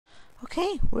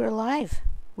Okay, we're live.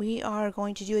 We are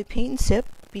going to do a paint and sip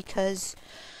because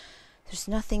there's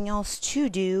nothing else to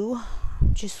do.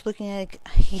 Just looking at it,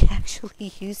 I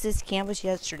actually used this canvas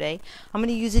yesterday. I'm going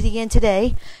to use it again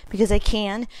today because I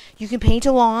can. You can paint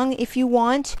along if you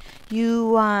want.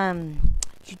 You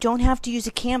don't have to use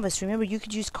a canvas. Remember, you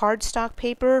could use cardstock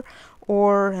paper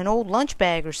or an old lunch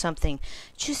bag or something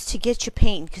just to get you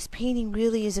painting, because painting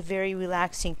really is a very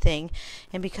relaxing thing.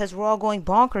 And because we're all going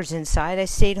bonkers inside, I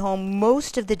stayed home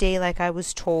most of the day like I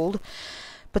was told.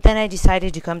 But then I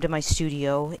decided to come to my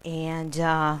studio, and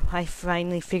I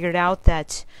finally figured out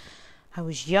that I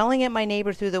was yelling at my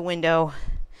neighbor through the window,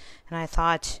 and I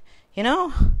thought,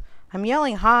 I'm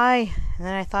yelling hi, and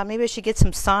then I thought maybe I should get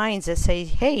some signs that say,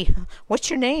 hey, what's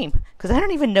your name? Because I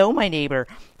don't even know my neighbor.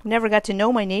 I never got to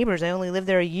know my neighbors. I only lived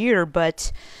there a year,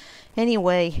 but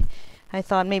anyway, I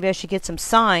thought maybe I should get some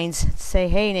signs that say,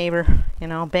 hey, neighbor,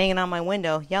 banging on my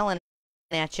window, yelling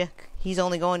at you. He's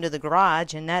only going to the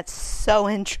garage, and that's so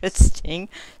interesting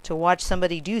to watch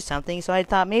somebody do something. So I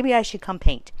thought maybe I should come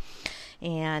paint,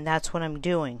 and that's what I'm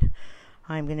doing.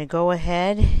 I'm going to go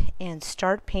ahead and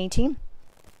start painting.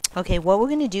 Okay, what we're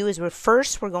going to do is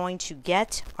we're going to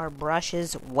get our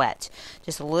brushes wet.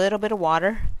 Just a little bit of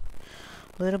water,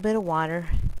 and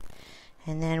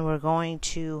then we're going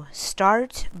to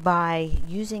start by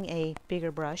using a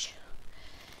bigger brush,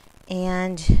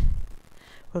 and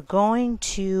we're going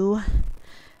to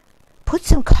put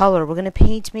some color. We're going to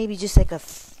paint maybe just like a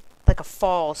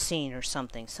fall scene or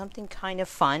something kind of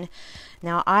fun.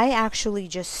 Now, I actually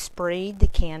just sprayed the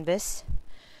canvas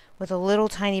with a little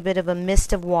tiny bit of a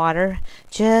mist of water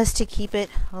just to keep it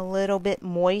a little bit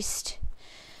moist.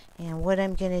 And what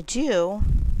I'm going to do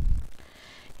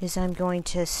is I'm going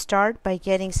to start by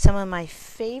getting some of my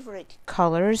favorite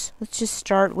colors. Let's just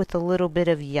start with a little bit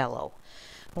of yellow.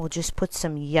 We'll just put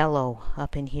some yellow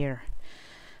up in here.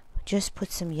 Just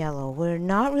put some yellow. We're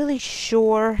not really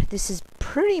sure. This is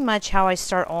pretty much how I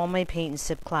start all my paint and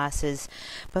sip classes.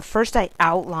 But first I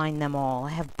outline them all.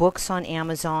 I have books on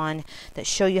Amazon that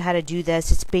show you how to do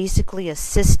this. It's basically a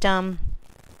system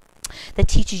that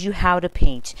teaches you how to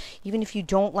paint. Even if you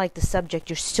don't like the subject,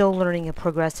 you're still learning a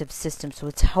progressive system, so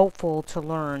it's helpful to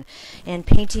learn. And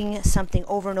painting something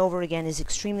over and over again is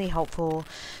extremely helpful.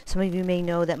 Some of you may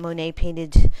know that Monet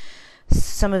painted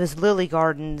some of his lily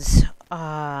gardens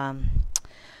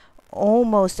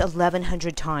almost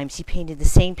 1,100 times. He painted the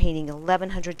same painting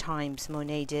 1,100 times,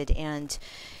 Monet did, and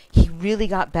he really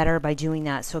got better by doing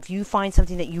that. So if you find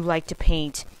something that you like to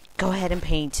paint, go ahead and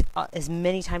paint as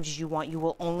many times as you want. You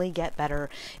will only get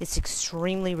better. It's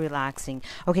extremely relaxing.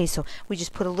 Okay, so we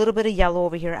just put a little bit of yellow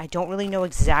over here. I don't really know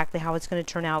exactly how it's going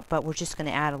to turn out, but we're just going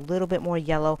to add a little bit more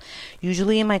yellow.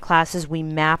 Usually in my classes, we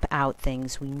map out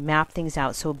things. We map things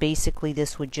out. So basically,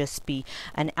 this would just be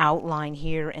an outline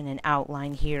here and an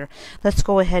outline here. Let's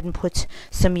go ahead and put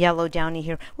some yellow down in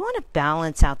here. We want to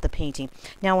balance out the painting.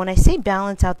 Now, when I say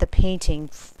balance out the painting,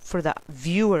 for the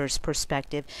viewer's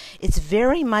perspective, it's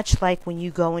very much like when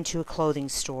you go into a clothing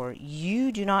store.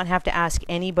 You do not have to ask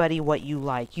anybody what you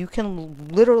like. You can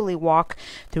literally walk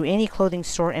through any clothing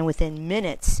store, and within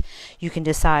minutes you can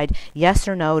decide yes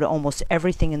or no to almost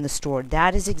everything in the store.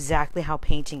 That is exactly how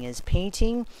painting is.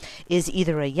 Painting is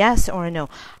either a yes or a no.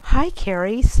 Hi,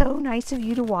 Carrie. So nice of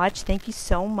you to watch. Thank you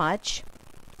so much.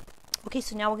 Okay,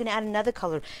 so now we're going to add another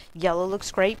color. Yellow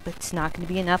looks great, but it's not going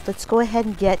to be enough. Let's go ahead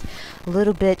and get a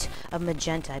little bit of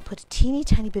magenta. I put a teeny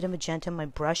tiny bit of magenta. My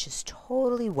brush is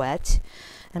totally wet.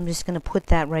 I'm just going to put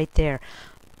that right there.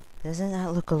 Doesn't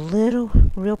that look a little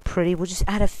real pretty? We'll just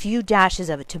add a few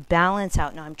dashes of it to balance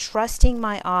out. Now, I'm trusting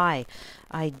my eye.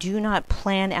 I do not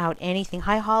plan out anything.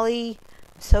 Hi, Holly.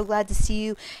 So glad to see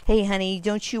you. Hey, honey,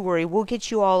 don't you worry. We'll get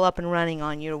you all up and running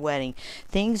on your wedding.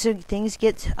 Things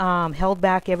get held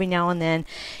back every now and then,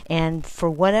 and for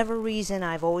whatever reason,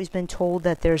 I've always been told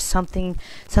that there's something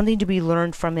to be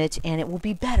learned from it, and it will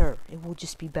be better. It will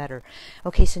just be better.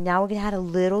 Okay, so now we're gonna add a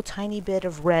little tiny bit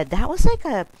of red. That was like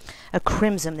a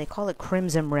crimson. They call it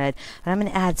crimson red. And I'm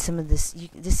gonna add some of this.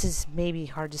 This is maybe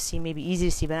hard to see, maybe easy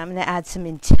to see, but I'm gonna add some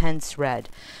intense red.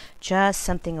 Just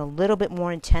something a little bit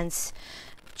more intense.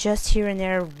 Just here and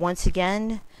there, once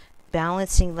again,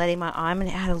 balancing, I'm going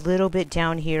to add a little bit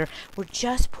down here. We're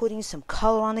just putting some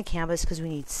color on the canvas because we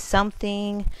need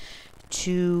something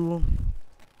to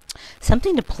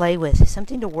play with,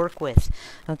 something to work with.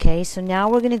 Okay, so now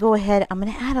we're going to go ahead. I'm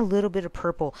going to add a little bit of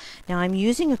purple. Now I'm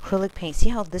using acrylic paint. See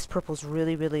how this purple is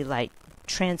really, really light,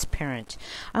 transparent.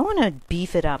 I want to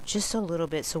beef it up just a little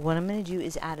bit. So what I'm going to do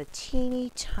is add a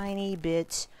teeny tiny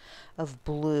bit of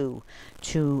blue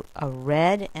to a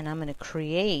red, and I'm going to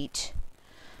create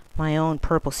my own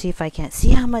purple. See if I can see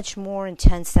how much more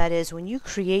intense that is. When you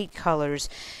create colors,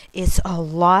 it's a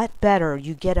lot better.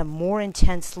 You get a more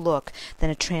intense look than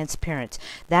a transparent.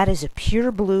 That is a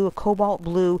pure blue, a cobalt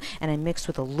blue, and I mixed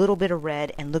with a little bit of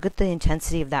red, and look at the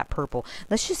intensity of that purple.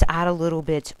 Let's just add a little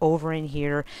bit over in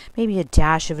here, maybe a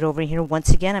dash of it over in here. Once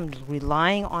again, I'm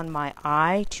relying on my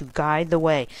eye to guide the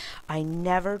way. I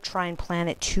never try and plan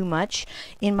it too much.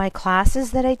 In my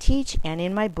classes that I teach and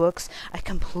in my books, I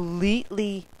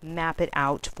completely map it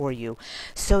out for you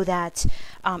so that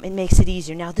it makes it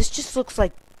easier. Now this just looks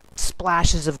like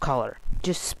splashes of color,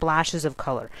 just splashes of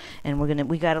color, and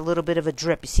we got a little bit of a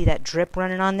drip. You see that drip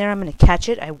running on there? I'm going to catch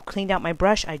it. I cleaned out my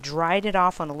brush, I dried it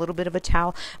off on a little bit of a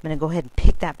towel. I'm going to go ahead and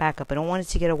pick that back up. I don't want it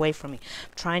to get away from me.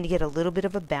 I'm trying to get a little bit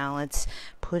of a balance,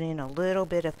 put in a little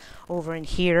bit of over in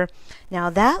here. Now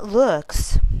that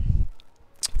looks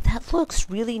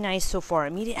really nice so far. I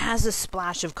mean, it has a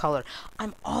splash of color.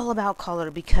 I'm all about color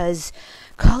because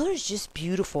color is just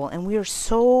beautiful, and we are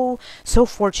so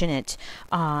fortunate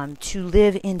to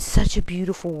live in such a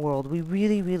beautiful world. We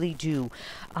really, really do.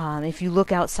 If you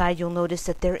look outside, you'll notice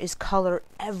that there is color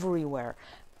everywhere.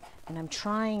 And I'm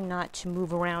trying not to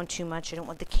move around too much. I don't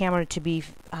want the camera to be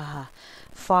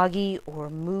foggy or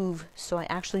move, so I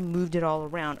actually moved it all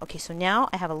around. Okay, so now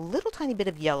I have a little tiny bit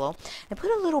of yellow. I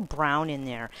put a little brown in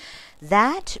there.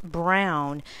 That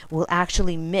brown will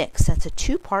actually mix. That's a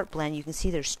two-part blend. You can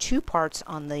see there's two parts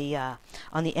on the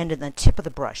end of the tip of the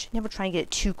brush. Never try and get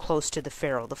it too close to the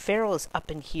ferrule. The ferrule is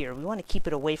up in here. We want to keep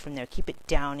it away from there. Keep it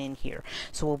down in here.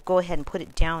 So we'll go ahead and put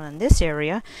it down on this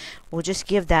area. We'll just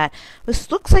give that. This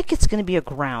looks like it's going to be a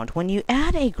ground. When you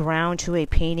add a ground to a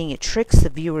painting, it tricks the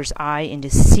viewer's eye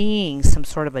into seeing some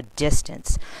sort of a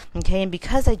distance. Okay, and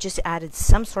because I just added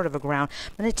some sort of a ground,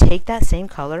 I'm going to take that same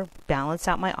color, balance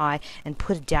out my eye, and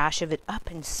put a dash of it up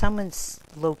in someone's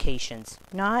locations.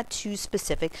 Not too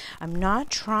specific. I'm not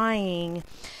trying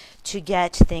to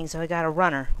get things. Oh, I got a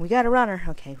runner. We got a runner.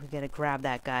 Okay, we got to grab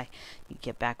that guy. You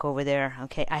get back over there.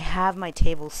 Okay, I have my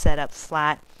table set up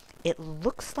flat. It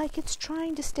looks like it's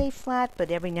trying to stay flat, but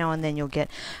every now and then you'll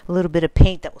get a little bit of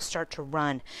paint that will start to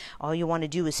run. All you want to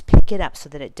do is pick it up so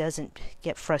that it doesn't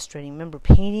get frustrating. Remember,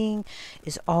 painting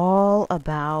is all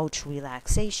about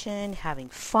relaxation, having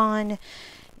fun.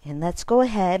 And let's go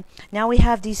ahead. Now we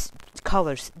have these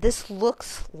colors. This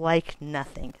looks like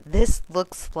nothing. This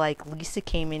looks like Lisa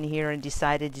came in here and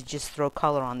decided to just throw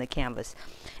color on the canvas.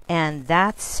 And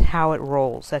that's how it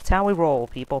rolls. That's how we roll,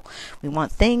 people. We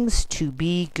want things to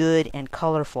be good and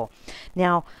colorful.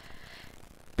 Now,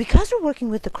 because we're working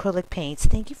with acrylic paints,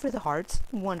 thank you for the hearts.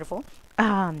 Wonderful.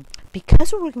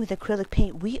 Because we're working with acrylic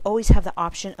paint, we always have the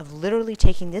option of literally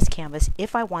taking this canvas.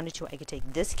 If I wanted to, I could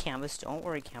take this canvas, don't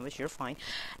worry canvas, you're fine,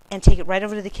 and take it right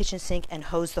over to the kitchen sink and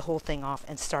hose the whole thing off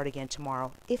and start again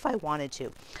tomorrow if I wanted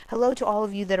to. Hello to all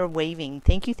of you that are waving.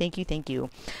 Thank you, thank you, thank you.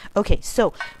 Okay,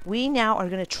 so we now are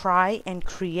going to try and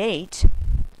create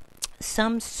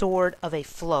some sort of a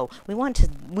flow. We want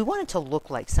it to look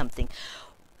like something.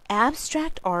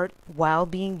 Abstract art, while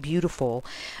being beautiful,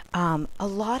 a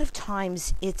lot of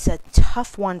times it's a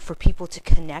tough one for people to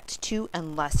connect to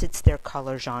unless it's their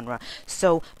color genre.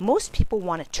 So most people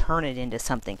want to turn it into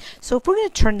something. So if we're going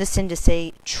to turn this into,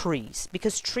 say, trees,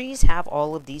 because trees have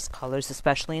all of these colors,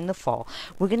 especially in the fall,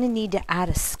 we're going to need to add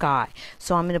a sky.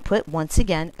 So I'm going to put, once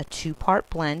again, a two-part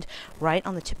blend right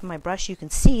on the tip of my brush. You can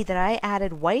see that I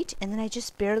added white and then I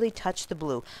just barely touched the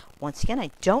blue. Once again, I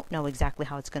don't know exactly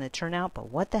how it's going to turn out, but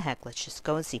what the heck, let's just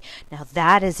go and see. Now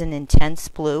that is an intense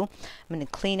blue. I'm going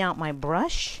to clean out my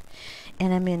brush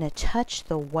and I'm going to touch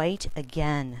the white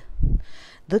again.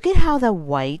 Look at how the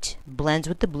white blends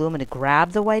with the blue. I'm going to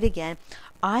grab the white again.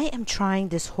 I am trying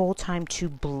this whole time to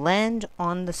blend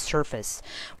on the surface.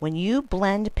 When you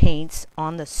blend paints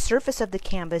on the surface of the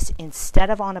canvas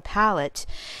instead of on a palette,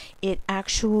 it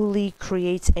actually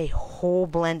creates a whole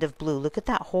blend of blue. Look at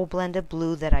that whole blend of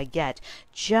blue that I get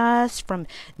just from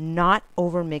not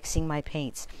over mixing my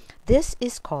paints. This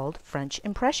is called French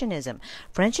Impressionism.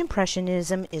 French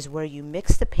Impressionism is where you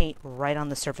mix the paint right on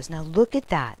the surface. Now look at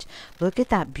that. Look at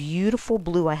that beautiful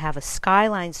blue. I have a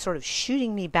skyline sort of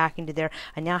shooting me back into there.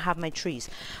 I now have my trees.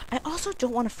 I also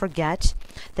don't want to forget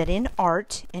that in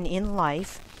art and in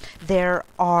life, there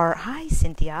are, hi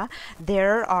Cynthia,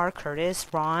 there are Curtis,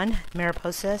 Ron,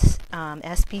 Mariposas,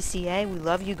 SPCA. We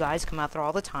love you guys. Come out there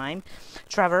all the time.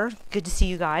 Trevor, good to see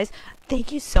you guys.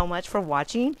 Thank you so much for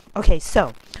watching. Okay,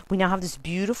 so we now have this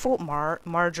beautiful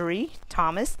Marjorie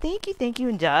Thomas. Thank you,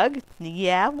 and Doug.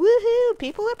 Yeah, woohoo!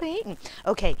 People are painting.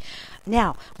 Okay,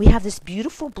 now we have this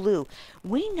beautiful blue.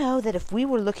 We know that if we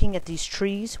were looking at these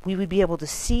trees, we would be able to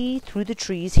see through the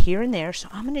trees here and there So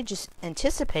I'm going to just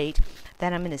anticipate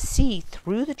that I'm going to see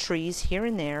through the trees here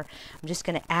and there. I'm just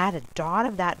going to add a dot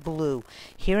of that blue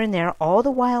here and there, all the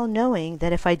while knowing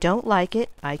that if I don't like it,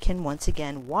 I can once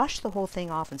again wash the whole thing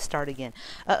off and start again.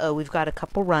 Uh-oh, we've got a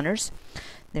couple runners.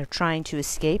 They're trying to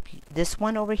escape. This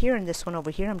one over here and this one over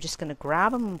here. I'm just going to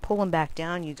grab them and pull them back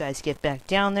down. You guys get back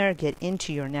down there, get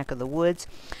into your neck of the woods.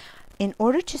 In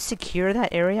order to secure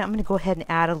that area, I'm going to go ahead and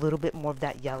add a little bit more of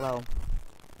that yellow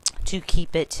to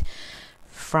keep it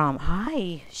from,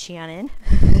 hi, Shannon.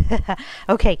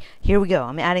 Okay, here we go.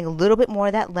 I'm adding a little bit more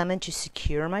of that lemon to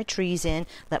secure my trees in,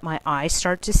 let my eyes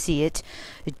start to see it.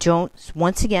 Don't,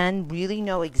 once again, really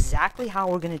know exactly how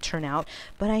we're going to turn out,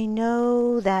 but I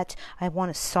know that I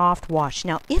want a soft wash.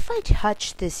 Now, if I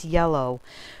touch this yellow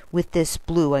with this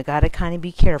blue, I gotta kind of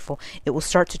be careful. It will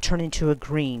start to turn into a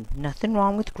green. Nothing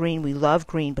wrong with green. We love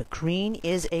green, but green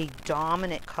is a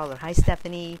dominant color. Hi,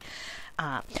 Stephanie.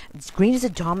 Green is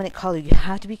a dominant color. You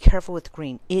have to be careful with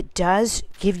green. It does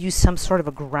give you some sort of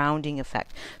a grounding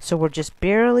effect. So we're just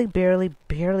barely going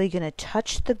to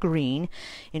touch the green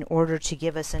in order to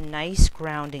give us a nice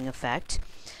grounding effect.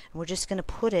 And we're just going to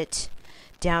put it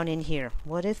down in here.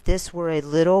 What if this were a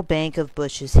little bank of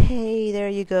bushes? Hey, there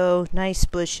you go. Nice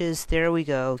bushes. There we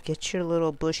go. Get your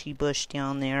little bushy bush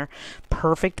down there.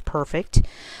 Perfect, perfect.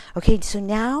 Okay, so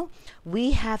now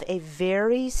we have a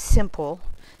very simple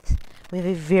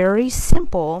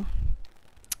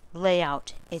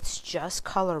layout. It's just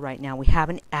color right now. We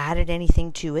haven't added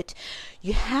anything to it.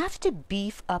 You have to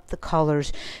beef up the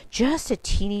colors just a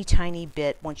teeny tiny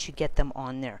bit once you get them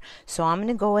on there. So I'm going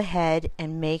to go ahead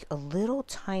and make a little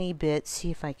tiny bit, see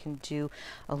if I can do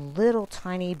a little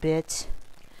tiny bit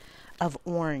of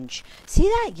orange. See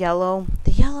that yellow?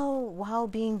 The yellow, while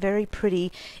being very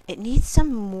pretty, it needs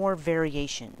some more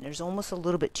variation. There's almost a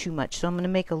little bit too much. So I'm going to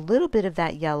make a little bit of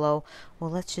that yellow.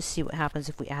 Well, let's just see what happens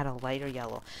if we add a lighter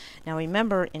yellow. Now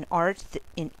remember, in art,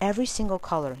 in every single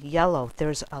color, yellow,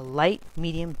 there's a light,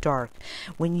 medium, dark.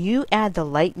 When you add the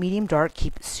light, medium, dark,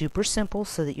 keep it super simple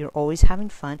so that you're always having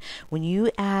fun. When you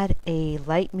add a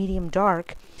light, medium,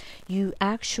 dark, you're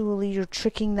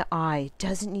tricking the eye. It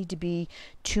doesn't need to be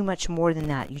too much more than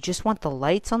that. You just want the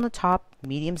lights on the top,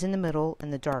 mediums in the middle,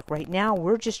 and the dark. Right now,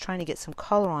 we're just trying to get some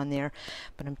color on there,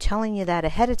 but I'm telling you that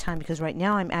ahead of time because right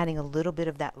now I'm adding a little bit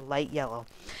of that light yellow.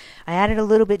 I added a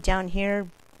little bit down here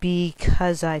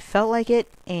because I felt like it,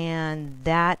 and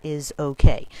that is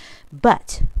okay.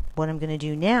 But what I'm going to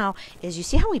do now is, you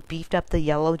see how we beefed up the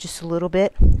yellow just a little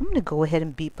bit? I'm going to go ahead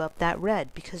and beef up that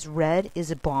red because red is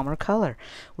a bomber color.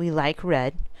 We like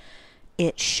red.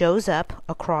 It shows up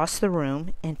across the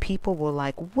room and people were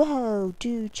like, whoa,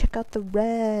 dude, check out the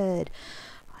red.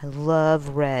 I love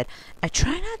red. I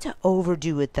try not to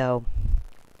overdo it though.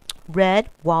 Red,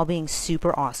 while being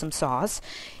super awesome sauce,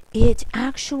 it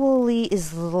actually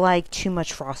is like too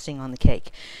much frosting on the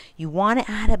cake. You want to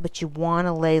add it, but you want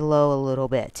to lay low a little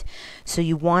bit. So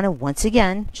you want to, once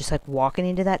again, just like walking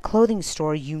into that clothing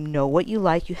store, you know what you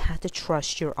like. You have to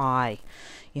trust your eye.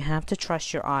 You have to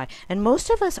trust your eye. And most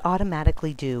of us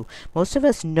automatically do. Most of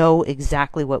us know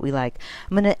exactly what we like.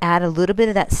 I'm going to add a little bit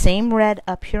of that same red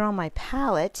up here on my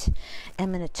palette.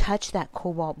 I'm going to touch that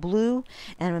cobalt blue,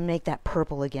 and I'm going to make that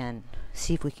purple again.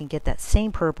 See if we can get that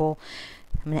same purple.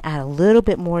 I'm going to add a little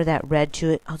bit more of that red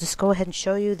to it. I'll just go ahead and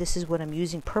show you. This is what I'm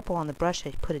using, purple on the brush.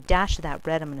 I put a dash of that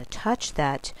red. I'm going to touch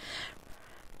that,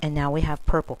 and now we have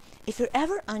purple. If you're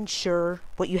ever unsure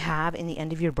what you have in the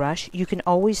end of your brush, you can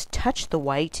always touch the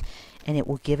white and it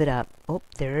will give it up. Oh,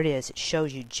 there it is. It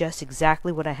shows you just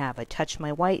exactly what I have. I touched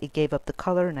my white, it gave up the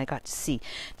color, and I got to see.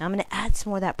 Now I'm going to add some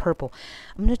more of that purple.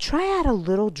 I'm going to try add a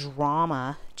little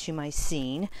drama to my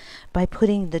scene by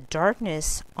putting the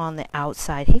darkness on the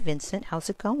outside. Hey Vincent, how's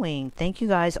it going? Thank you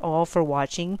guys all for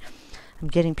watching. I'm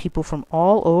getting people from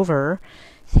all over.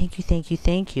 Thank you, thank you,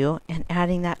 thank you. And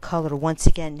adding that color once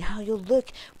again. Now you'll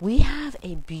look, we have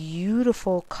a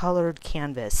beautiful colored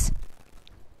canvas.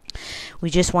 We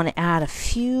just want to add a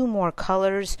few more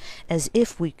colors as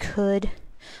if we could.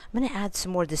 I'm going to add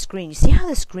some more of this green. You see how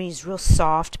this green is real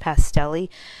soft, pastel-y?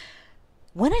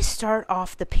 When I start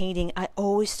off the painting, I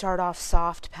always start off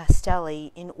soft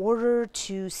pastel-y in order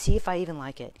to see if I even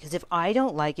like it. Because if I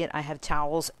don't like it, I have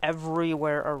towels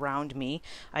everywhere around me.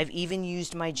 I've even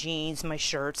used my jeans, my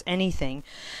shirts, anything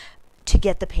to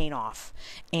get the paint off.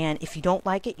 And if you don't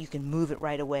like it, you can move it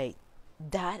right away.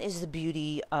 that is the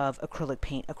beauty of acrylic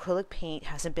paint. Acrylic paint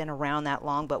hasn't been around that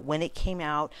long, but when it came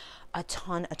out, a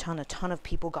ton of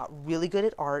people got really good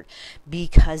at art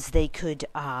because they could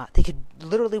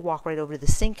literally walk right over to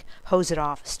the sink, hose it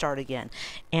off, start again,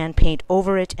 and paint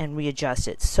over it and readjust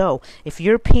it. So if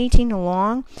you're painting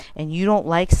along and you don't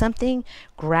like something,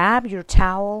 grab your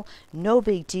towel, no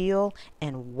big deal,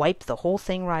 and wipe the whole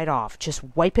thing right off.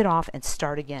 Just wipe it off and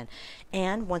start again.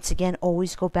 And once again,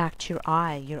 always go back to your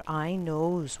eye. Your eye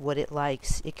knows what it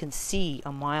likes. It can see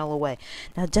a mile away.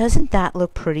 Now, doesn't that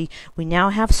look pretty? We now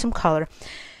have some color.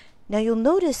 Now you'll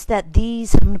notice that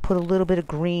these, I'm going to put a little bit of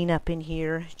green up in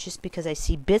here just because I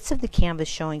see bits of the canvas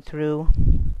showing through.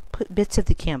 Put bits of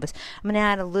the canvas. I'm going to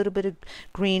add a little bit of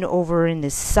green over in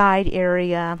this side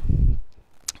area.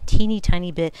 Teeny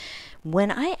tiny bit.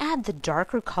 When I add the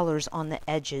darker colors on the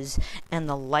edges and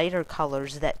the lighter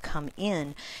colors that come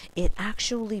in, it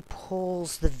actually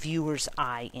pulls the viewer's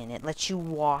eye in. It lets you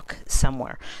walk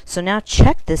somewhere. So now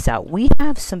check this out. We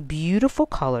have some beautiful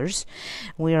colors.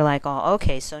 We are like, oh,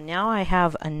 okay, so now I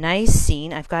have a nice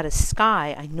scene. I've got a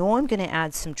sky. I know I'm going to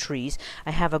add some trees.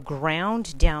 I have a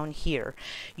ground down here.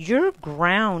 Your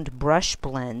ground brush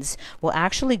blends will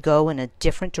actually go in a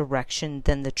different direction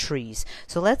than the trees.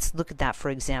 So let's look at that, for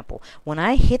example. When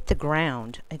I hit the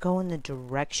ground, I go in the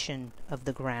direction of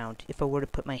the ground. If I were to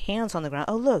put my hands on the ground,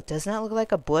 oh look, doesn't that look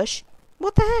like a bush?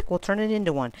 What the heck? We'll turn it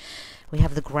into one. We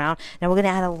have the ground. Now we're going to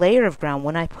add a layer of ground.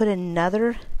 When I put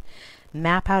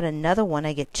map out another one,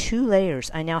 I get two layers.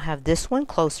 I now have this one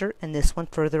closer and this one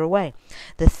further away.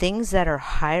 The things that are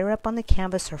higher up on the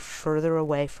canvas are further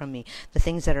away from me. The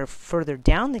things that are further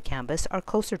down the canvas are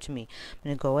closer to me.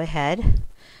 I'm going to go ahead,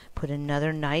 put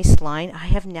another nice line. I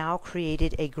have now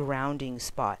created a grounding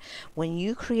spot. When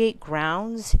you create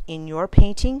grounds in your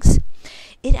paintings,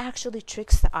 it actually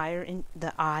tricks the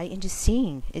eye into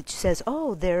seeing. It says,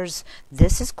 oh, this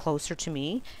is closer to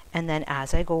me, and then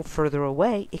as I go further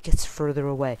away, it gets further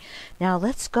away. Now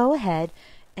let's go ahead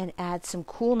and add some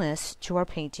coolness to our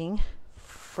painting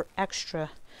for extra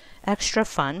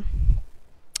fun.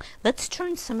 Let's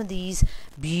turn some of these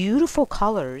beautiful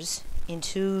colors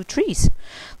into trees.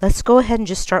 Let's go ahead and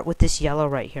just start with this yellow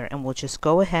right here, and we'll just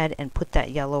go ahead and put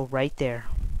that yellow right there.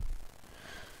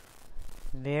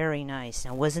 Very nice.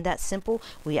 Now, wasn't that simple?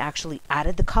 We actually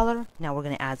added the color. Now we're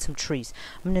going to add some trees.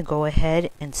 I'm going to go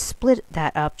ahead and split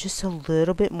that up just a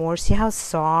little bit more. See how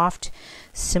soft,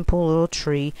 simple little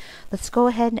tree. Let's go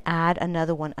ahead and add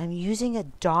another one. I'm using a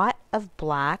dot of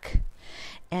black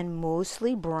and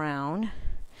mostly brown.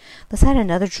 Let's add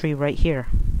another tree right here.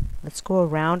 Let's go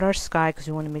around our sky because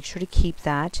we want to make sure to keep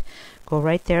that. Go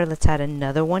right there. Let's add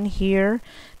another one here.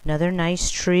 Another nice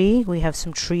tree. We have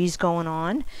some trees going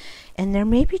on. And there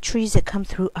may be trees that come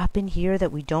through up in here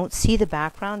that we don't see the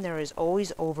background. There is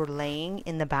always overlaying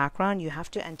in the background. You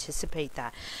have to anticipate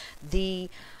that. The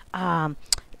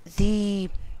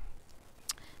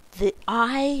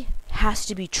eye has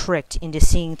to be tricked into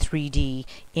seeing 3D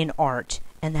in art,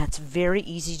 and that's very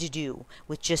easy to do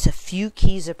with just a few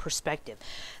keys of perspective.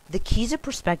 The keys of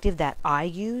perspective that I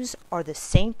use are the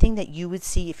same thing that you would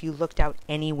see if you looked out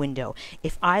any window.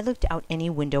 If I looked out any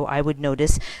window, I would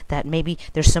notice that maybe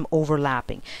there's some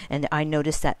overlapping, and I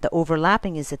noticed that the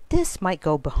overlapping is that this might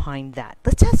go behind that.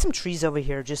 Let's add some trees over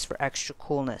here just for extra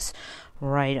coolness.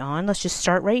 Right on. Let's just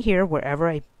start right here wherever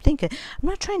I think I'm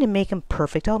not trying to make them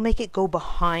perfect. I'll make it go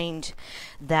behind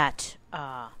that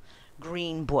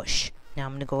green bush. Now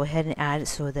I'm going to go ahead and add it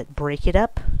so that break it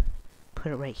up.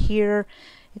 Put it right here.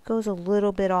 It goes a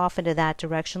little bit off into that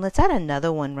direction. Let's add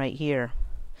another one right here.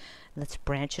 Let's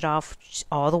branch it off,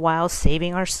 all the while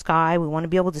saving our sky. We want to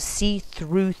be able to see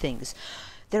through things.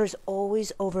 There's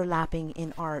always overlapping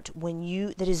in art.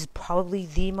 That is probably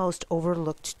the most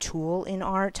overlooked tool in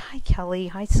art. Hi Kelly,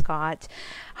 hi Scott,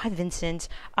 hi Vincent.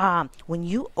 When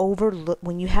you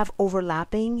have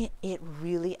overlapping, it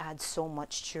really adds so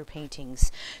much to your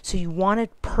paintings. So you want to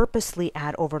purposely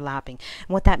add overlapping.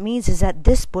 And what that means is that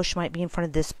this bush might be in front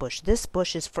of this bush. This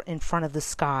bush is in front of the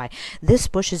sky. This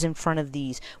bush is in front of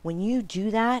these. When you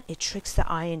do that, it tricks the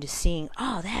eye into seeing,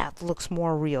 oh, that looks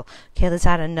more real. Okay, let's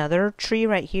add another tree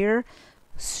right here.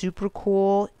 Super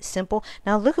cool, simple.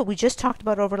 Now look at, we just talked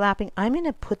about overlapping. I'm going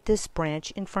to put this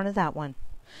branch in front of that one.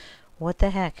 What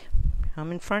the heck?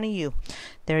 I'm in front of you.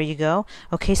 There you go.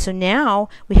 Okay, so now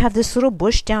we have this little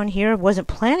bush down here. I wasn't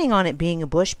planning on it being a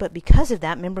bush, but because of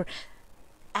that, remember,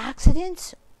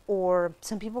 accidents or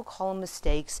some people call them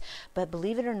mistakes, but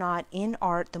believe it or not, in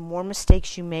art, the more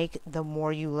mistakes you make, the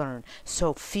more you learn.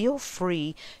 So feel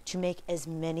free to make as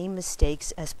many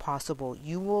mistakes as possible.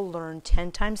 You will learn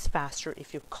 10 times faster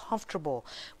if you're comfortable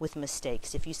with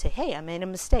mistakes. If you say, hey, I made a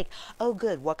mistake. Oh,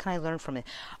 good. What can I learn from it?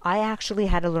 I actually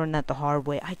had to learn that the hard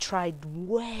way. I tried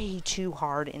way too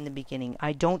hard in the beginning.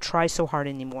 I don't try so hard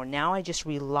anymore. Now I just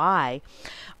rely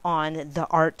on the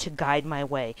art to guide my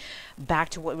way. Back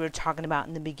to what we were talking about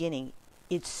in the beginning.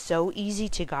 It's so easy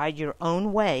to guide your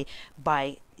own way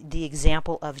by the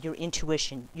example of your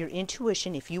intuition. Your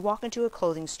intuition, if you walk into a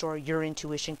clothing store, your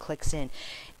intuition clicks in.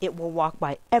 It will walk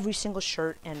by every single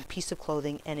shirt and piece of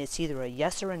clothing, and it's either a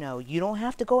yes or a no. You don't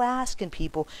have to go asking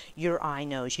people. Your eye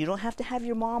knows. You don't have to have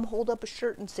your mom hold up a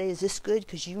shirt and say, is this good?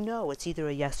 Because you know it's either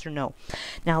a yes or no.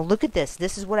 Now look at this.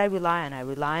 This is what I rely on. I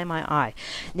rely on my eye.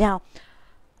 Now,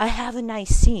 I have a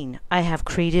nice scene. I have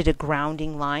created a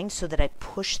grounding line so that I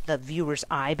push the viewer's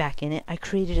eye back in it. I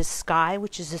created a sky,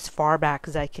 which is as far back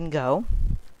as I can go,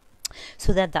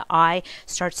 so that the eye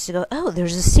starts to go, oh,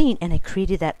 there's a scene. And I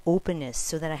created that openness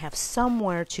so that I have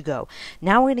somewhere to go.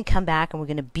 Now we're going to come back and we're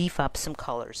going to beef up some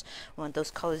colors. We want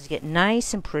those colors to get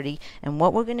nice and pretty. And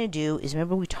what we're going to do is,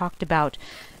 remember we talked about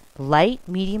light,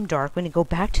 medium, dark. We're going to go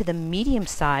back to the medium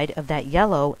side of that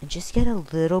yellow and just get a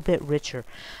little bit richer.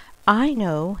 I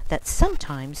know that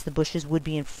sometimes the bushes would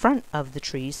be in front of the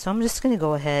trees, so I'm just going to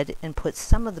go ahead and put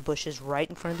some of the bushes right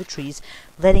in front of the trees,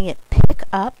 letting it pick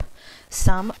up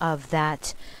some of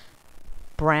that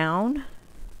brown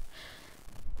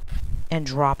and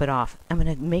drop it off. I'm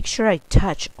going to make sure I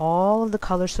touch all of the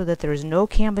colors so that there is no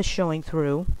canvas showing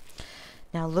through.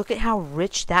 Now look at how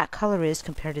rich that color is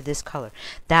compared to this color.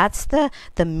 That's the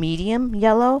medium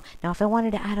yellow. Now if I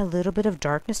wanted to add a little bit of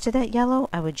darkness to that yellow,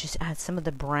 I would just add some of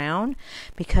the brown,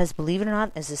 because believe it or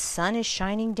not, as the sun is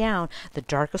shining down, the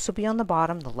darkest will be on the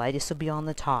bottom, the lightest will be on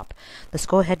the top. Let's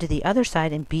go ahead to the other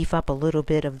side and beef up a little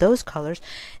bit of those colors.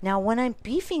 Now when I'm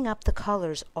beefing up the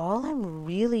colors, all I'm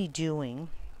really doing...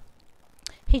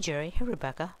 Hey Jerry, hey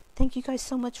Rebecca. Thank you guys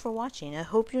so much for watching. I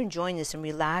hope you're enjoying this and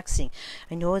relaxing.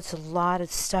 I know it's a lot of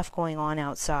stuff going on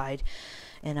outside,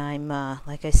 and I'm,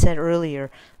 like I said earlier,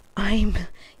 I'm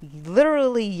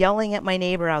literally yelling at my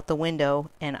neighbor out the window,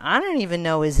 and I don't even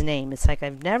know his name. It's like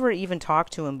I've never even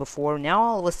talked to him before. Now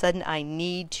all of a sudden I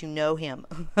need to know him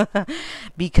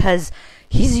because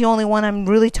he's the only one I'm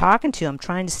really talking to. I'm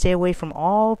trying to stay away from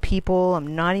all people.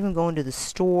 I'm not even going to the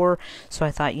store. So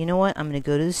I thought, you know what? I'm going to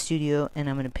go to the studio and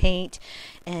I'm going to paint,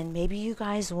 and maybe you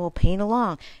guys will paint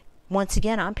along. Once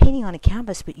again, I'm painting on a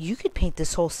canvas, but you could paint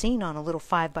this whole scene on a little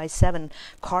 5x7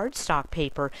 cardstock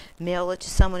paper, mail it to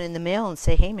someone in the mail and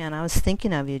say, hey man, I was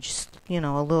thinking of you, just, you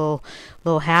know, a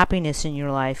little happiness in your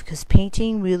life, because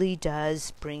painting really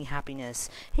does bring happiness.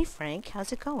 Hey Frank,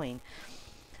 how's it going?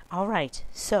 All right,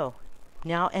 so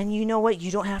now, and you know what, you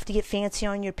don't have to get fancy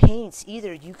on your paints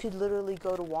either. You could literally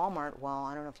go to Walmart. Well,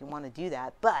 I don't know if you want to do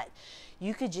that, but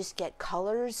you could just get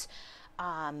colors,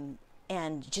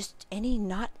 and just any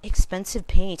not expensive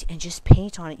paint and just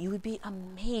paint on it. You would be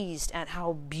amazed at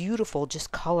how beautiful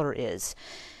just color is.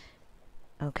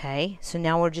 Okay, so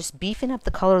now we're just beefing up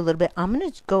the color a little bit. I'm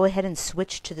going to go ahead and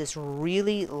switch to this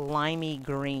really limey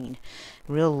green.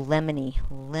 Real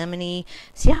lemony.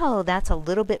 See how that's a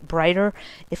little bit brighter?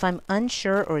 If I'm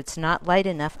unsure or it's not light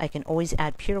enough, I can always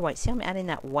add pure white. See, I'm adding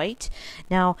that white.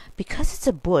 Now, because it's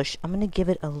a bush, I'm going to give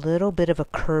it a little bit of a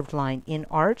curved line. In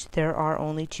art, there are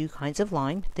only two kinds of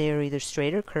line. They are either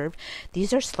straight or curved.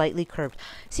 These are slightly curved.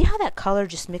 See how that color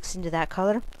just mixed into that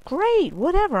color? Great,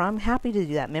 whatever. I'm happy to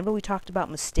do that. Remember we talked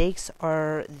about mistakes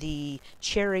are the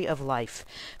cherry of life.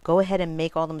 Go ahead and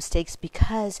make all the mistakes,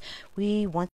 because we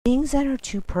want things that are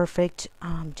too perfect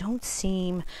don't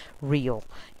seem real.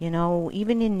 You know,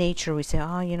 even in nature we say,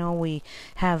 oh, you know, we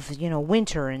have, you know,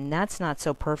 winter and that's not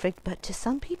so perfect, but to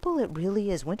some people it really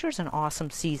is. Winter's an awesome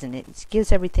season. It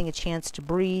gives everything a chance to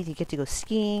breathe. You get to go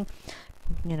skiing,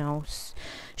 you know,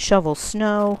 shovel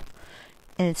snow.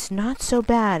 And it's not so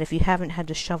bad if you haven't had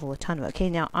to shovel a ton of it. Okay,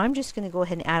 now I'm just going to go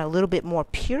ahead and add a little bit more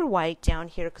pure white down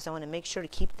here, because I want to make sure to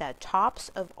keep the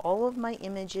tops of all of my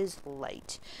images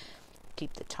light.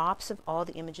 Keep the tops of all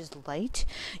the images light,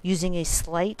 using a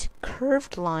slight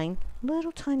curved line,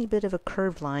 little tiny bit of a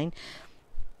curved line,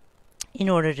 in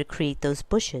order to create those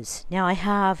bushes. Now I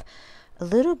have a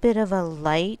little bit of a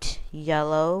light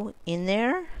yellow in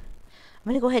there. I'm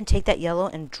going to go ahead and take that yellow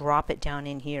and drop it down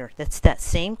in here. That's that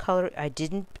same color. I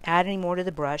didn't add any more to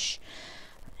the brush.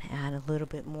 Add a little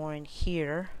bit more in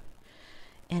here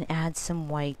and add some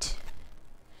white.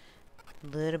 A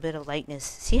little bit of lightness.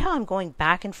 See how I'm going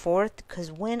back and forth?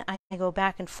 Because when I I go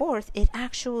back and forth, it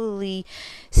actually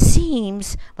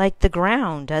seems like the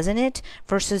ground, doesn't it?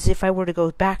 Versus if I were to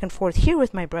go back and forth here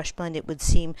with my brush blend, it would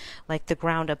seem like the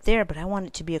ground up there, but I want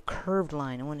it to be a curved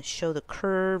line. I want to show the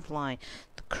curved line,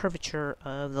 the curvature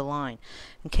of the line.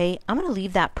 Okay, I'm going to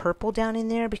leave that purple down in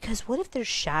there because what if there's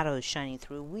shadows shining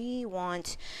through? We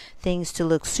want things to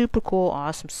look super cool,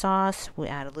 awesome sauce. We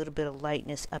add a little bit of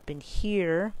lightness up in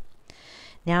here.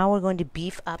 Now we're going to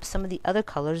beef up some of the other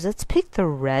colors. Let's pick the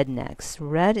red next.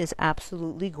 Red is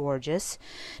absolutely gorgeous.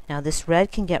 Now this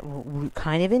red can get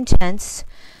kind of intense,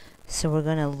 so we're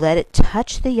going to let it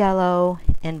touch the yellow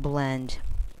and blend.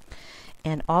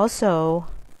 And also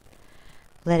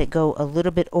let it go a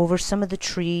little bit over some of the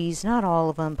trees, not all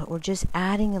of them, but we're just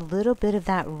adding a little bit of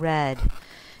that red.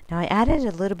 Now I added a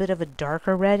little bit of a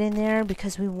darker red in there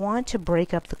because we want to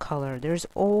break up the color. There's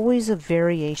always a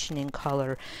variation in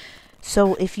color.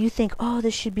 So if you think, oh,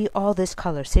 this should be all this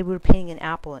color, say we were painting an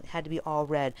apple and it had to be all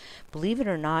red, believe it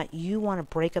or not, you want to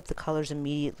break up the colors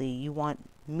immediately. You want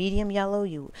medium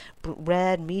yellow,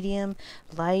 red, medium,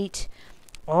 light,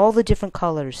 all the different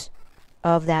colors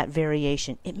of that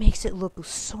variation. It makes it look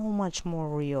so much more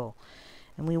real.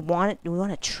 And we want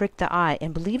to trick the eye.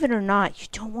 And believe it or not, you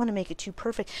don't want to make it too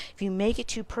perfect. If you make it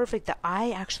too perfect, the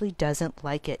eye actually doesn't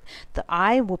like it. The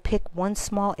eye will pick one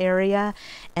small area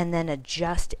and then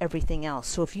adjust everything else.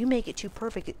 So if you make it too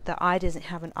perfect, the eye doesn't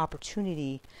have an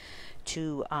opportunity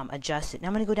to adjust it. Now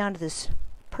I'm going to go down to this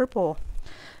purple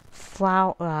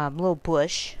flower, little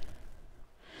bush.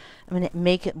 I'm going to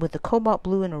make it with the cobalt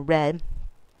blue and a red,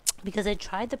 because I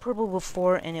tried the purple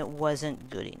before and it wasn't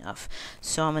good enough.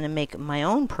 So I'm going to make my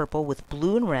own purple with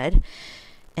blue and red,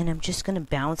 and I'm just going to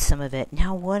bounce some of it.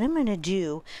 Now what I'm going to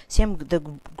do, see, the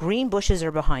green bushes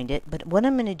are behind it, but what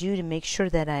I'm going to do to make sure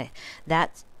that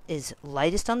that is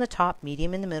lightest on the top,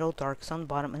 medium in the middle, darkest on the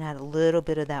bottom, and add a little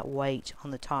bit of that white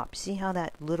on the top. See how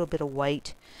that little bit of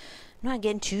white? I'm not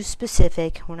getting too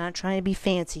specific. We're not trying to be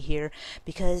fancy here,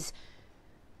 because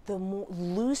the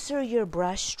looser your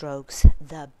brush strokes,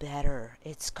 the better.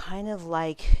 It's kind of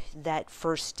like that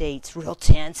first date's real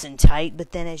tense and tight,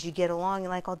 but then as you get along,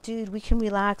 you're like, oh, dude, we can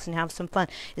relax and have some fun.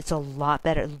 It's a lot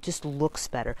better. It just looks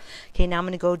better. Okay, now I'm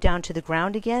going to go down to the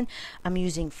ground again. I'm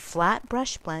using flat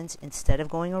brush blends instead of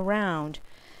going around,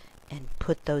 and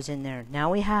put those in there.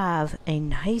 Now we have a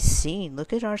nice scene.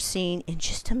 Look at our scene. In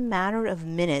just a matter of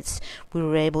minutes, we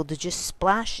were able to just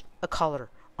splash a color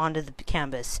onto the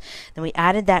canvas. Then we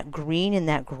added that green and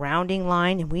that grounding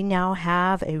line, and we now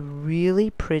have a really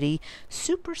pretty,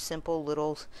 super simple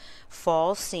little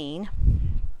fall scene.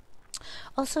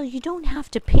 Also, you don't have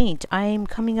to paint. I'm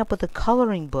coming up with a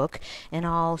coloring book, and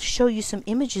I'll show you some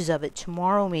images of it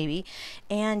tomorrow maybe,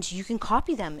 and you can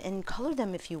copy them and color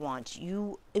them if you want.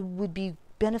 It would be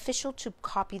beneficial to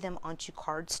copy them onto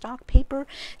cardstock paper,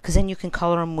 because then you can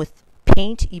color them with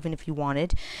paint even if you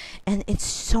wanted. And it's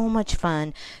so much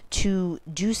fun to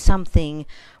do something.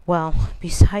 Well,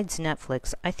 besides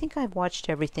Netflix, I think I've watched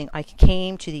everything. I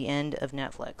came to the end of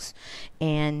Netflix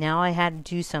and now I had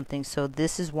to do something, so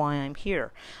this is why I'm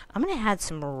here. I'm going to add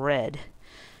some red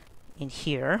in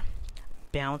here,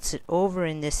 bounce it over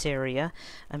in this area.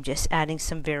 I'm just adding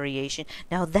some variation.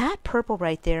 Now that purple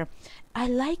right there, I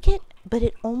like it, but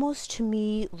it almost to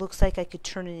me looks like I could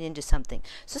turn it into something.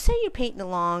 So say you're painting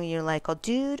along and you're like, oh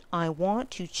dude, I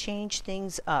want to change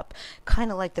things up,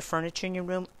 kind of like the furniture in your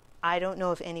room. I don't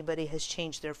know if anybody has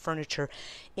changed their furniture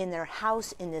in their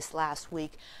house in this last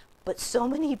week, but so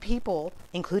many people,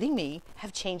 including me,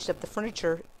 have changed up the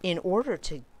furniture in order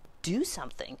to do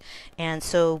something. And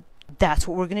so that's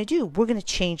what we're going to do. We're going to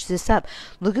change this up.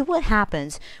 Look at what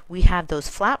happens. We have those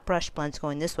flat brush blends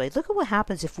going this way. Look at what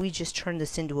happens if we just turn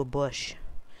this into a bush.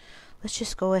 Let's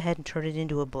just go ahead and turn it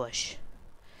into a bush.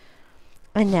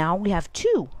 And now we have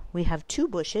two. We have two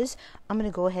bushes. I'm going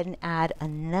to go ahead and add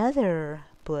another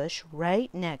bush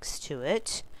right next to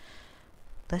it.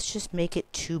 Let's just make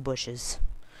it two bushes.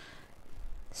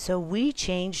 So we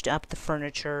changed up the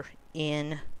furniture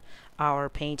in our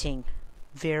painting.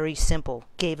 Very simple.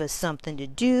 Gave us something to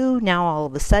do. Now all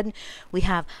of a sudden we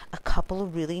have a couple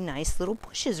of really nice little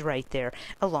bushes right there,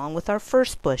 along with our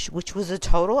first bush, which was a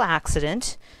total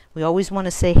accident. We always want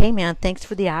to say, hey man, thanks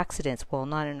for the accidents. Well,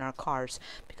 not in our cars,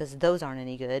 because those aren't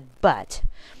any good, but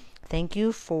thank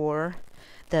you for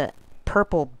the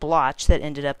purple blotch that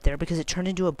ended up there, because it turned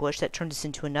into a bush that turned us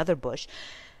into another bush.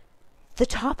 The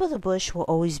top of the bush will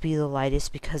always be the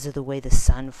lightest because of the way the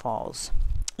sun falls.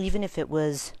 Even if it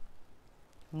was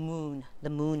the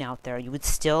moon out there, you would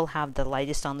still have the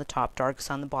lightest on the top, darkest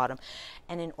on the bottom.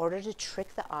 And in order to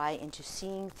trick the eye into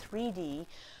seeing 3D,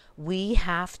 we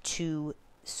have to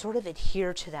sort of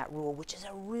adhere to that rule, which is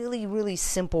a really, really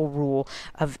simple rule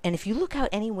and if you look out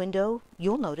any window,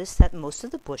 you'll notice that most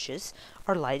of the bushes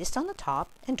are lightest on the top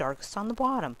and darkest on the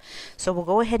bottom. So we'll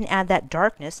go ahead and add that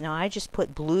darkness. Now I just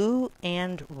put blue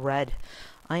and red.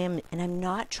 I'm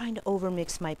not trying to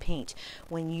overmix my paint.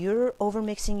 When you're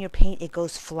overmixing your paint, it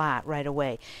goes flat right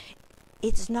away.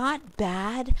 It's not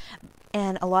bad,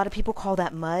 and a lot of people call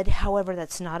that mud. However,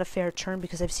 that's not a fair term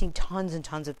because I've seen tons and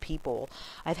tons of people.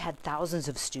 I've had thousands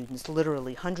of students,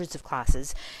 literally hundreds of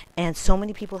classes, and so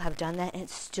many people have done that, and it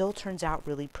still turns out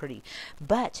really pretty.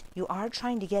 But you are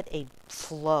trying to get a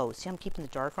flow. See, I'm keeping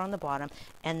the darker on the bottom,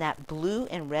 and that blue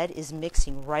and red is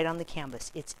mixing right on the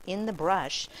canvas. It's in the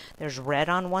brush. There's red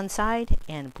on one side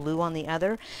and blue on the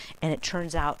other, and it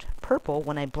turns out purple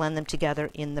when I blend them together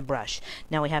in the brush.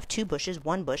 Now we have two bushes,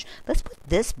 one bush. Let's put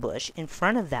this bush in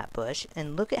front of that bush,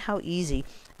 and look at how easy.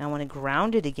 I want to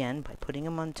ground it again by putting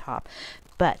them on top.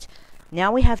 But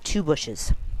now we have two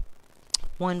bushes.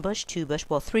 One bush, two bush,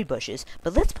 well, three bushes.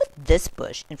 But let's put this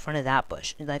bush in front of that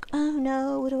bush. You're like, oh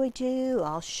no, what do I do?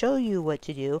 I'll show you what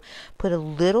to do. Put a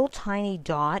little tiny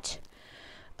dot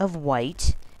of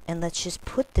white, and let's just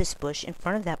put this bush in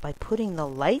front of that by putting the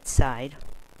light side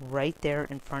right there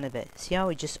in front of it. See how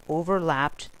we just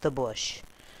overlapped the bush?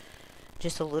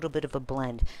 Just a little bit of a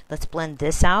blend. Let's blend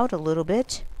this out a little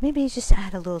bit. Maybe just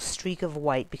add a little streak of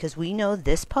white, because we know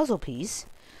this puzzle piece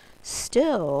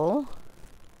still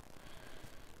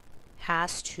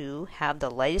has to have the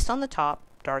lightest on the top,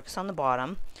 darkest on the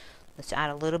bottom. Let's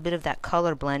add a little bit of that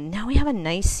color blend. Now we have a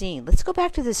nice scene. Let's go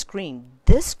back to this green.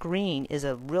 This green is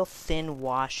a real thin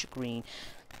wash green,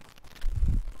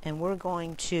 and we're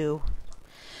going to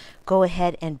go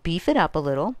ahead and beef it up a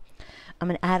little. I'm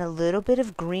going to add a little bit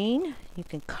of green. You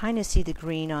can kind of see the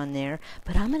green on there,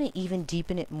 but I'm going to even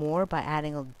deepen it more by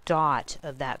adding a dot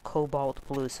of that cobalt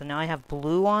blue. So now I have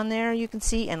blue on there, you can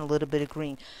see, and a little bit of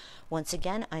green. Once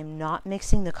again, I'm not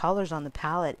mixing the colors on the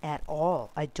palette at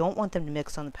all. I don't want them to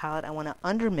mix on the palette. I want to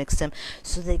undermix them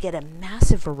so they get a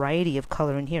massive variety of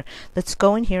color in here. Let's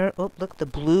go in here. Oh, look, the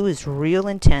blue is real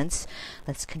intense.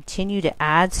 Let's continue to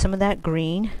add some of that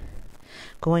green,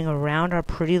 going around our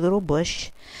pretty little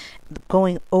bush,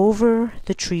 going over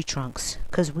the tree trunks,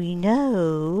 because we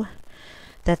know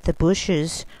that the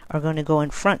bushes are going to go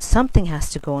in front. Something has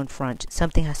to go in front.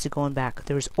 Something has to go in back.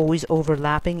 There's always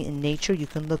overlapping in nature. You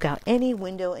can look out any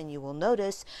window and you will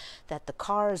notice that the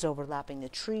car is overlapping the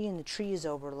tree, and the tree is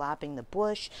overlapping the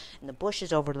bush, and the bush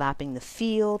is overlapping the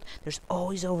field. There's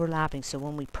always overlapping. So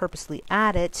when we purposely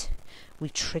add it, we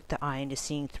trick the eye into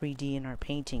seeing 3D in our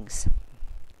paintings.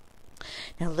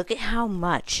 Now look at how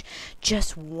much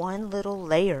just one little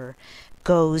layer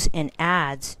goes and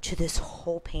adds to this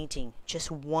whole painting. Just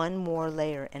one more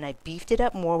layer, and I beefed it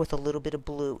up more with a little bit of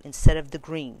blue instead of the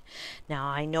green. Now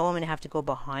I know I'm going to have to go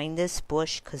behind this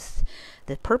bush because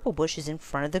the purple bush is in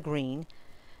front of the green.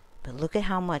 But look at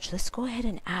how much. Let's go ahead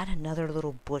and add another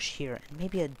little bush here, and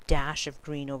maybe a dash of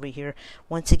green over here.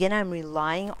 Once again, I'm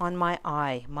relying on my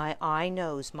eye. My eye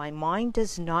knows. My mind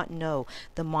does not know.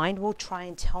 The mind will try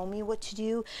and tell me what to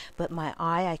do, but my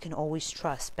eye I can always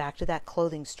trust. Back to that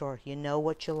clothing store. You know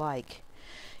what you like.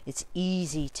 It's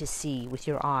easy to see with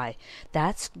your eye.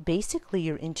 That's basically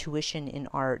your intuition in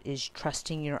art, is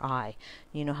trusting your eye.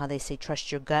 You know how they say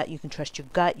trust your gut? You can trust your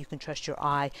gut, you can trust your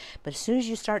eye. But as soon as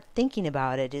you start thinking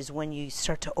about it is when you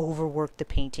start to overwork the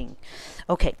painting.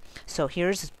 Okay, so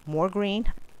here's more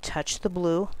green. Touch the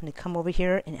blue. I'm going to come over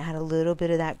here and add a little bit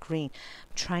of that green.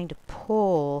 I'm trying to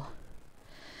pull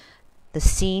the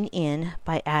scene in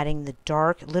by adding the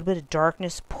dark, a little bit of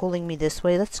darkness pulling me this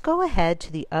way. Let's go ahead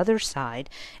to the other side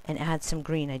and add some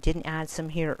green. I didn't add some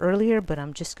here earlier, but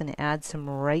I'm just going to add some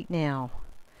right now.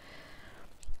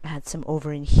 Add some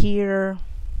over in here.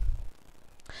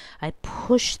 I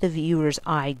push the viewer's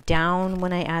eye down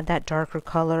when I add that darker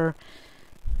color.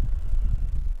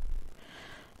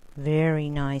 Very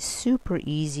nice, super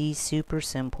easy, super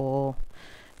simple.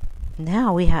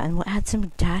 Now we'll add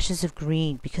some dashes of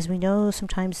green, because we know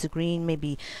sometimes the green may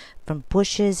be from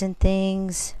bushes and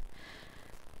things.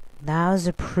 That was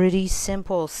a pretty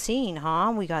simple scene,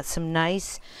 huh? We got some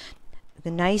nice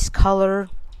color,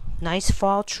 nice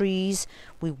fall trees.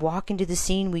 We walk into the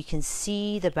scene, we can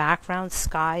see the background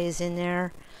sky is in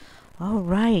there. All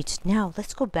right, now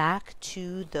let's go back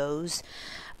to those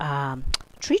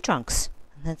tree trunks.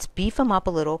 Let's beef them up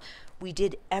a little. We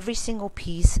did every single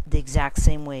piece the exact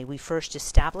same way. We first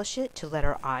establish it to let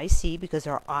our eye see, because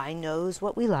our eye knows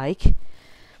what we like.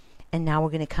 And now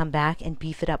we're going to come back and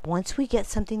beef it up. Once we get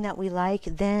something that we like,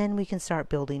 then we can start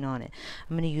building on it.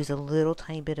 I'm going to use a little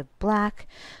tiny bit of black,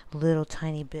 a little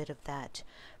tiny bit of that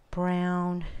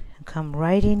brown, Come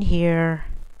right in here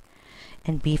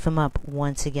and beef them up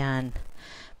once again.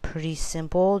 Pretty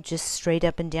simple, just straight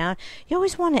up and down. You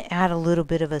always want to add a little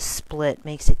bit of a split,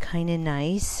 makes it kind of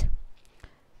nice.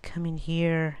 Come in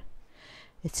here.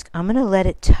 I'm going to let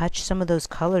it touch some of those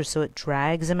colors so it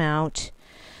drags them out.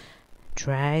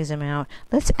 Drags them out.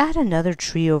 Let's add another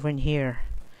tree over in here.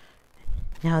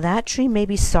 Now that tree may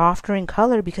be softer in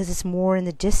color because it's more in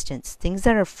the distance. Things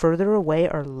that are further away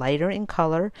are lighter in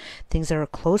color. Things that are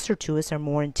closer to us are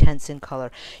more intense in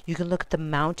color. You can look at the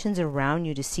mountains around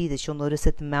you to see this. You'll notice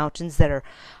that the mountains that are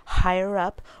higher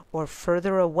up or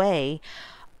further away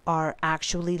are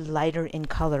actually lighter in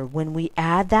color. When we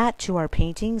add that to our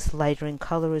paintings, lighter in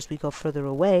color as we go further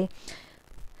away,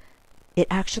 it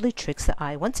actually tricks the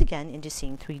eye once again into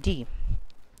seeing 3D.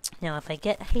 Now if I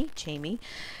get, hey Jamie,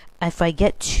 if I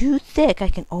get too thick, I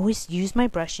can always use my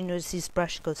brush. You notice this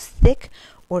brush goes thick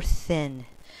or thin.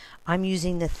 I'm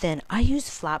using the thin. I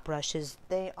use flat brushes.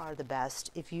 They are the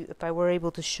best. If I were able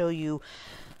to show you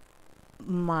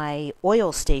my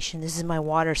oil station, this is my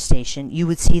water station, you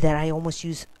would see that I almost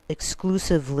use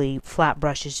exclusively flat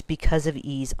brushes because of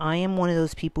ease. I am one of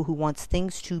those people who wants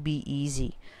things to be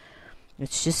easy.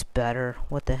 It's just better.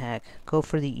 What the heck? Go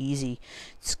for the easy.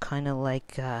 It's kind of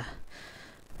like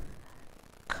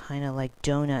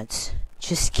donuts.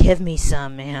 Just give me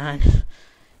some, man.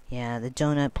 Yeah, the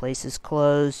donut place is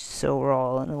closed, so we're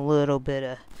all in a little bit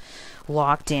of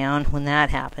lockdown. When that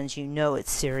happens, you know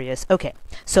it's serious. Okay,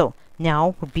 so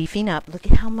now we're beefing up. Look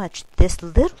at how much this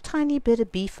little tiny bit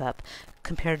of beef up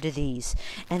compared to these.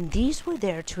 And these were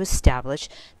there to establish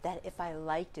that if I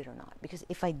liked it or not. Because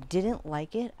if I didn't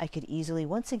like it, I could easily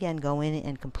once again go in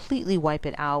and completely wipe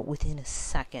it out within a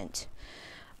second.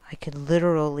 I could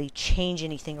literally change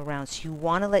anything around. So you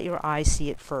want to let your eye see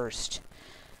it first.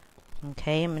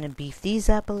 Okay, I'm going to beef these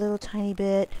up a little tiny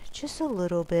bit. Just a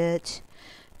little bit.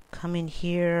 Come in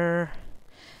here.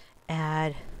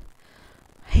 Add.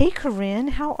 Hey Corinne,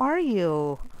 how are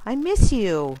you? I miss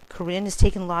you. Corinne has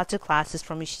taken lots of classes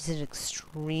from me. She's an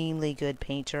extremely good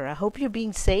painter. I hope you're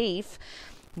being safe.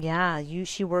 Yeah,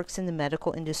 she works in the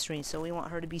medical industry, so we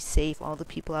want her to be safe. All the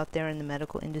people out there in the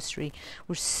medical industry,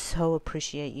 we so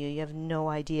appreciate you. You have no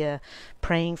idea.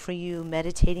 Praying for you,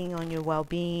 meditating on your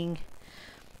well-being.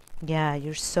 Yeah,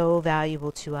 you're so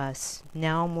valuable to us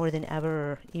now more than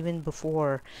ever, even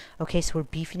before. Okay, so we're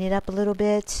beefing it up a little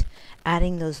bit,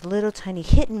 adding those little tiny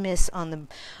hit and miss on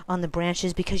the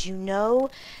branches, because you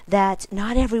know that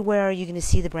not everywhere are you going to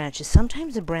see the branches.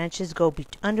 Sometimes the branches go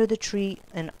under the tree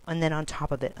and then on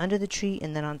top of it, under the tree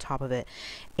and then on top of it,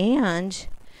 and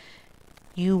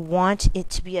you want it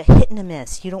to be a hit and a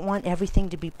miss. You don't want everything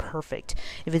to be perfect.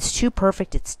 If it's too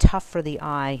perfect, it's tough for the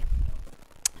eye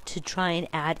to try and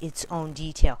add its own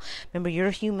detail. Remember,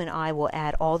 your human eye will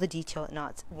add all the detail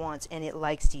it wants, and it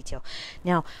likes detail.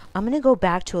 Now, I'm going to go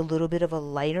back to a little bit of a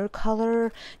lighter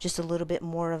color, just a little bit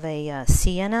more of a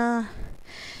sienna,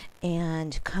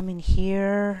 and come in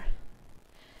here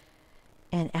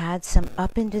and add some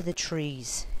up into the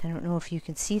trees. I don't know if you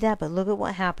can see that, but look at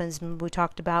what happens. Remember, we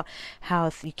talked about how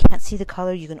if you can't see the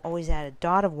color, you can always add a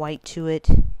dot of white to it.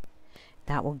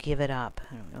 That will give it up.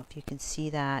 I don't know if you can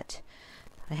see that.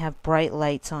 I have bright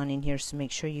lights on in here, so make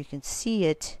sure you can see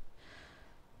it.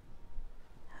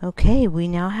 Okay, we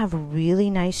now have a really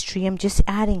nice tree. I'm just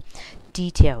adding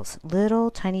details, little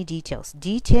tiny details.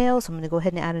 Details, I'm going to go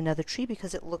ahead and add another tree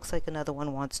because it looks like another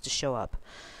one wants to show up.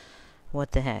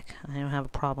 What the heck? I don't have a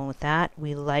problem with that.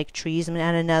 We like trees. I'm going to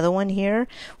add another one here.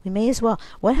 We may as well.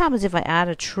 What happens if I add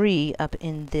a tree up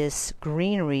in this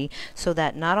greenery so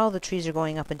that not all the trees are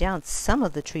going up and down? Some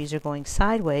of the trees are going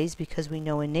sideways, because we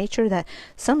know in nature that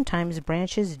sometimes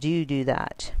branches do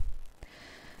that.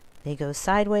 They go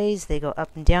sideways, they go up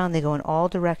and down, they go in all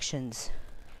directions.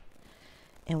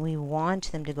 And we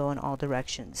want them to go in all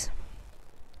directions.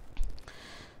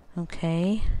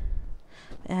 Okay.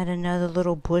 Add another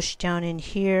little bush down in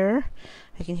here.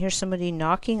 I can hear somebody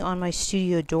knocking on my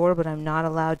studio door, but I'm not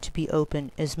allowed to be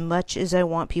open. As much as I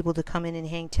want people to come in and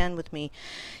hang 10 with me,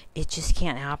 it just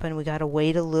can't happen. We gotta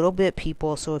wait a little bit,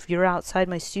 people. So if you're outside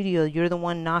my studio, you're the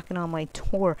one knocking on my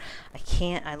door,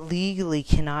 I legally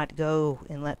cannot go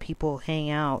and let people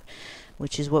hang out,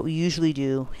 which is what we usually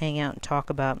do. Hang out and talk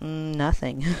about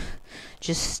nothing.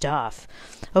 Just stuff.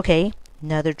 Okay.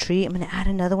 Another tree. I'm going to add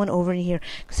another one over in here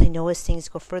because I know as things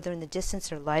go further in the distance,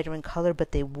 they're lighter in color,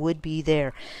 but they would be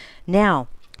there. Now,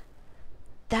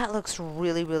 that looks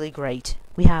really, really great.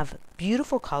 We have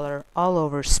beautiful color all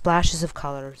over, splashes of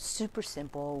color, super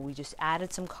simple. We just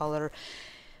added some color.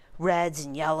 reds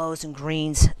and yellows and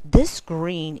greens. This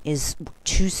green is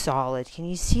too solid. Can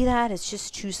you see that? It's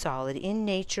just too solid. In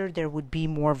nature, there would be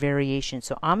more variation.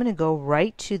 So I'm going to go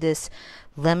right to this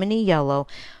lemony yellow.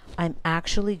 I'm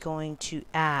actually going to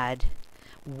add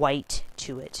white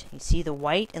to it. You see the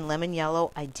white and lemon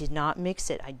yellow? I did not mix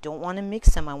it. I don't want to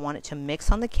mix them. I want it to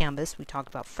mix on the canvas. We talked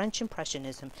about French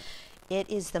Impressionism. It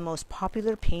is the most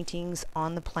popular paintings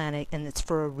on the planet, and it's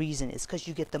for a reason. It's because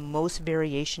you get the most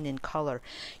variation in color.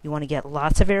 You want to get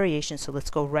lots of variation, so let's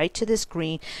go right to this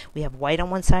green. We have white on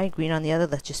one side, green on the other.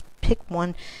 Let's just pick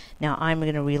one. Now I'm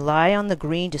going to rely on the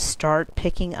green to start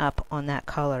picking up on that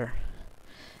color.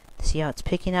 See how it's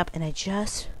picking up? And I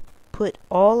just put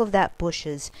all of that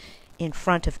bushes in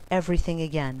front of everything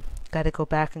again. Got to go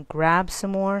back and grab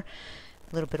some more.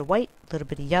 A little bit of white, a little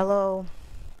bit of yellow.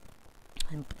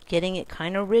 I'm getting it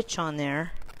kind of rich on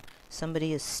there.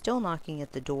 Somebody is still knocking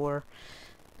at the door.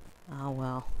 Oh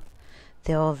well,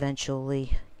 they'll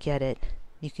eventually get it.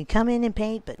 You can come in and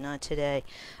paint, but not today.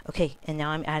 Okay, and now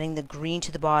I'm adding the green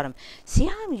to the bottom. See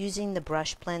how I'm using the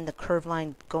brush blend, the curve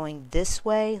line going this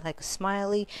way like a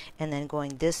smiley, and then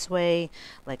going this way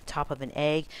like top of an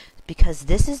egg, because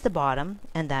this is the bottom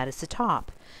and that is the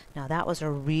top. Now that was a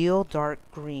real dark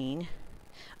green.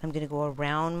 I'm going to go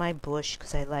around my bush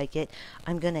because I like it.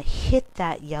 I'm going to hit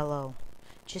that yellow.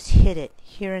 Just hit it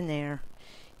here and there,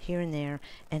 here and there.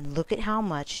 And look at how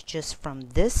much just from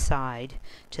this side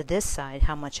to this side,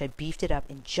 how much I beefed it up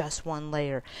in just one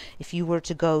layer. If you were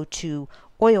to go to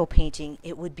oil painting,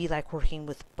 it would be like working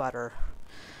with butter.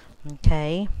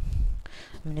 Okay.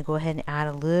 I'm going to go ahead and add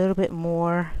a little bit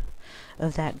more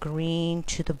of that green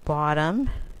to the bottom.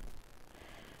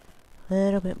 A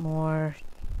little bit more.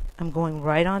 I'm going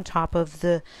right on top of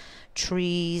the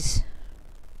trees,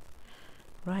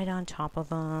 right on top of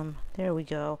them. There we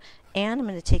go. And I'm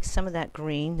going to take some of that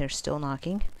green. They're still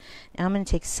knocking. Now I'm going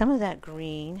to take some of that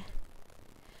green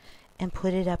and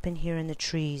put it up in here in the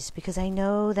trees, because I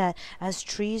know that as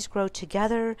trees grow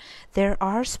together, there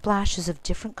are splashes of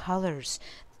different colors.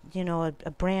 You know,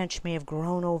 a branch may have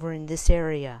grown over in this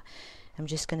area. I'm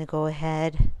just going to go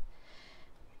ahead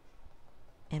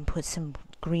and put some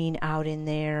green out in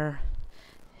there.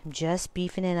 I'm just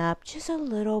beefing it up just a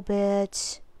little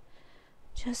bit.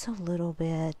 Just a little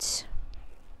bit.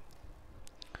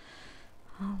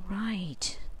 All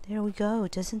right. There we go.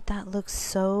 Doesn't that look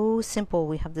so simple?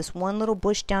 We have this one little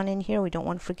bush down in here. We don't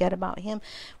want to forget about him.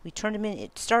 We turned him in.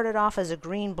 It started off as a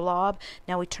green blob.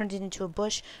 Now we turned it into a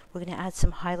bush. We're going to add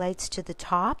some highlights to the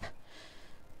top.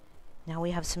 Now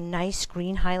we have some nice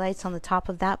green highlights on the top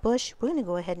of that bush. We're going to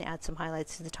go ahead and add some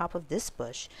highlights to the top of this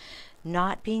bush.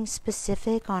 Not being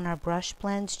specific on our brush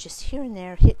blends, just here and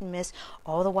there, hit and miss,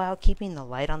 all the while keeping the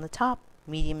light on the top,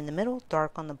 medium in the middle,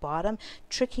 dark on the bottom,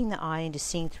 tricking the eye into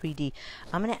seeing 3D.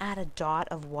 I'm going to add a dot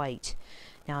of white.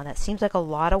 Now that seems like a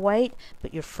lot of white,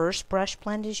 but your first brush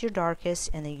blend is your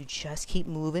darkest, and then you just keep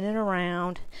moving it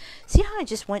around. See how I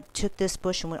just took this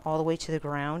bush and went all the way to the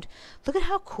ground? Look at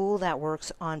how cool that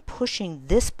works on pushing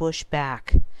this bush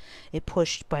back. It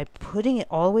pushed, by putting it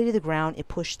all the way to the ground, it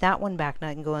pushed that one back. Now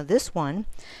I can go on this one,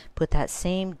 put that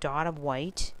same dot of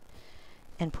white,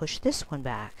 and push this one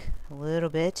back a little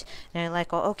bit. And I'm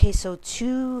like, oh, okay, so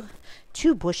two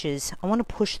bushes. I want to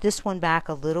push this one back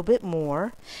a little bit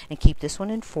more and keep this one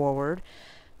in forward.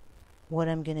 What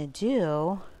I'm going to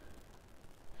do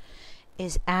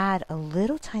is add a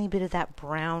little tiny bit of that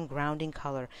brown grounding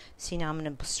color. See, now I'm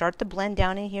going to start the blend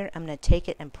down in here. I'm going to take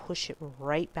it and push it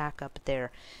right back up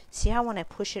there. See how when I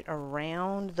push it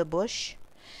around the bush,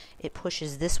 it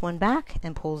pushes this one back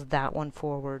and pulls that one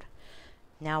forward.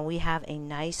 Now we have a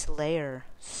nice layer.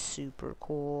 Super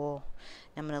cool.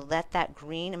 I'm going to let that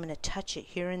green, I'm going to touch it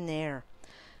here and there.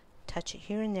 Touch it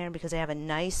here and there because I have a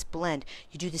nice blend.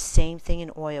 You do the same thing in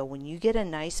oil. When you get a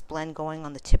nice blend going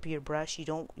on the tip of your brush,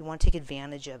 you want to take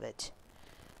advantage of it.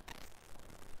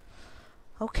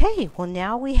 Okay, well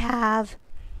now we have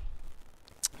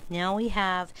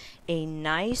a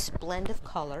nice blend of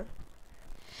color,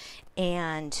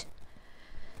 and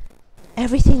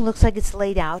everything looks like it's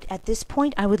laid out. At this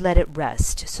point, I would let it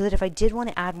rest so that if I did want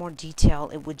to add more detail,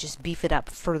 it would just beef it up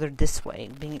further this way,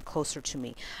 bring it closer to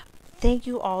me. Thank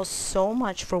you all so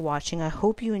much for watching. I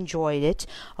hope you enjoyed it.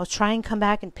 I'll try and come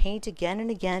back and paint again and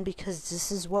again because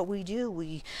this is what we do.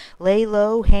 We lay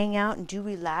low, hang out, and do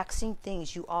relaxing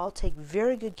things. You all take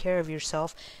very good care of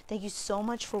yourself. Thank you so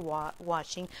much for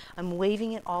watching. I'm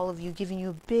waving at all of you, giving you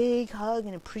a big hug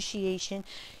and appreciation.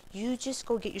 you just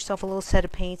go get yourself a little set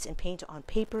of paints and paint on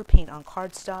paper, paint on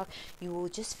cardstock. You will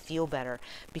just feel better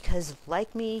because,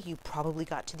 like me, you probably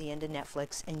got to the end of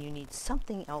Netflix and you need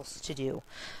something else to do.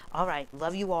 All right,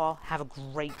 love you all. Have a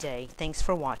great day. Thanks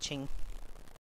for watching.